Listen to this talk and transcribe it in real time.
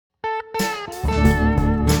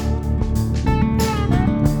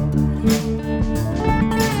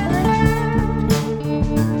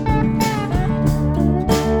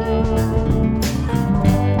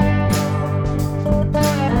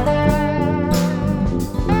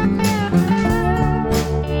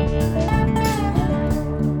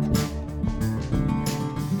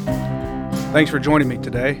Thanks for joining me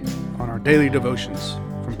today on our daily devotions.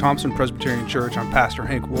 From Thompson Presbyterian Church, I'm Pastor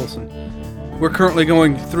Hank Wilson. We're currently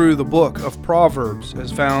going through the book of Proverbs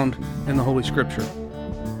as found in the Holy Scripture.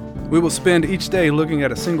 We will spend each day looking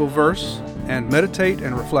at a single verse and meditate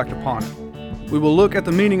and reflect upon it. We will look at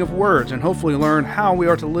the meaning of words and hopefully learn how we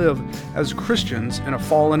are to live as Christians in a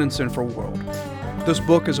fallen and sinful world. This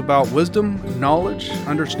book is about wisdom, knowledge,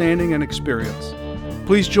 understanding, and experience.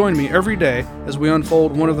 Please join me every day as we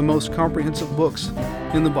unfold one of the most comprehensive books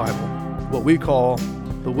in the Bible, what we call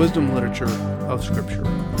the wisdom literature of Scripture,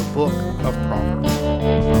 the book of Proverbs.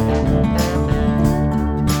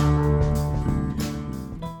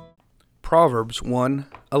 Proverbs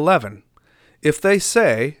 1:11. If they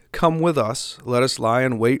say, "Come with us, let us lie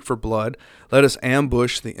in wait for blood, let us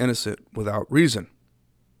ambush the innocent without reason."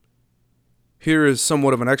 Here is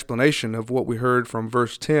somewhat of an explanation of what we heard from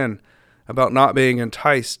verse 10 about not being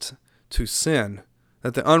enticed to sin,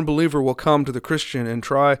 that the unbeliever will come to the Christian and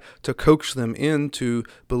try to coax them into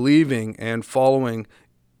believing and following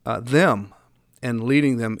them and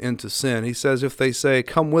leading them into sin. He says, if they say,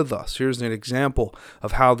 "Come with us," here's an example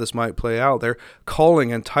of how this might play out. They're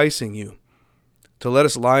calling, enticing you to let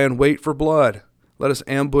us lie in wait for blood. Let us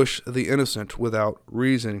ambush the innocent without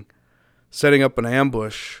reason, setting up an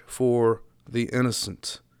ambush for the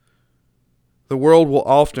innocent. The world will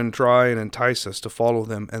often try and entice us to follow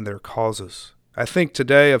them and their causes. I think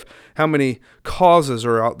today of how many causes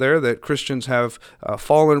are out there that Christians have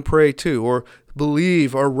fallen prey to or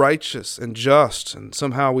believe are righteous and just, and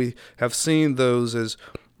somehow we have seen those as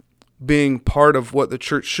being part of what the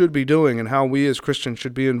church should be doing and how we as Christians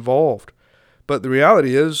should be involved. But the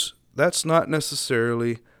reality is that's not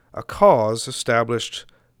necessarily a cause established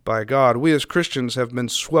by God. We as Christians have been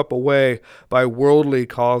swept away by worldly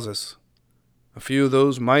causes. A few of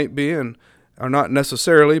those might be and are not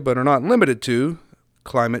necessarily, but are not limited to,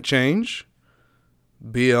 climate change,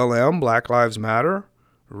 BLM, Black Lives Matter,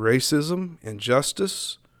 racism,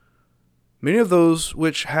 injustice. Many of those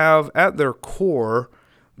which have at their core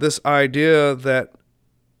this idea that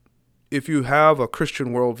if you have a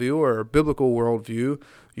Christian worldview or a biblical worldview,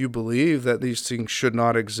 you believe that these things should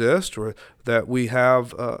not exist, or that we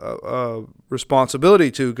have a responsibility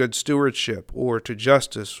to good stewardship or to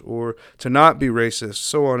justice or to not be racist,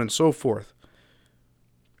 so on and so forth.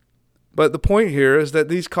 But the point here is that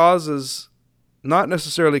these causes, not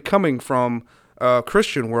necessarily coming from a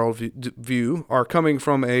Christian worldview, are coming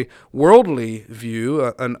from a worldly view,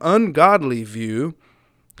 an ungodly view,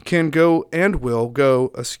 can go and will go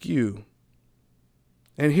askew.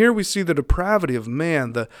 And here we see the depravity of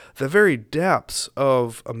man, the very depths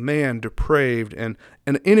of a man depraved and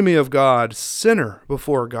an enemy of God, sinner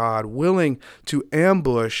before God, willing to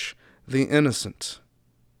ambush the innocent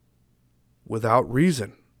without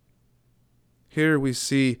reason. Here we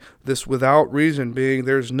see this without reason being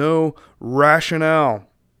there's no rationale.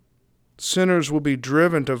 Sinners will be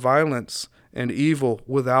driven to violence and evil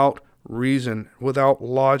without reason, without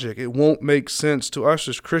logic. It won't make sense to us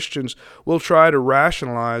as Christians. We'll try to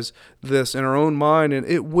rationalize this in our own mind, and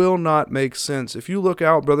it will not make sense. If you look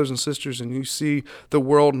out, brothers and sisters, and you see the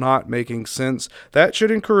world not making sense, that should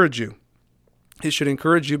encourage you. It should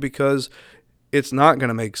encourage you because it's not going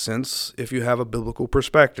to make sense if you have a biblical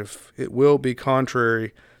perspective. It will be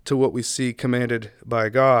contrary to what we see commanded by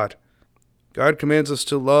God. God commands us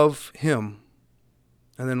to love Him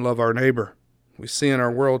and then love our neighbor. We see in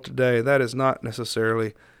our world today that is not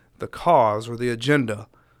necessarily the cause or the agenda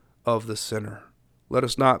of the sinner. Let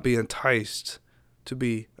us not be enticed to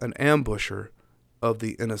be an ambusher of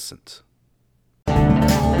the innocent.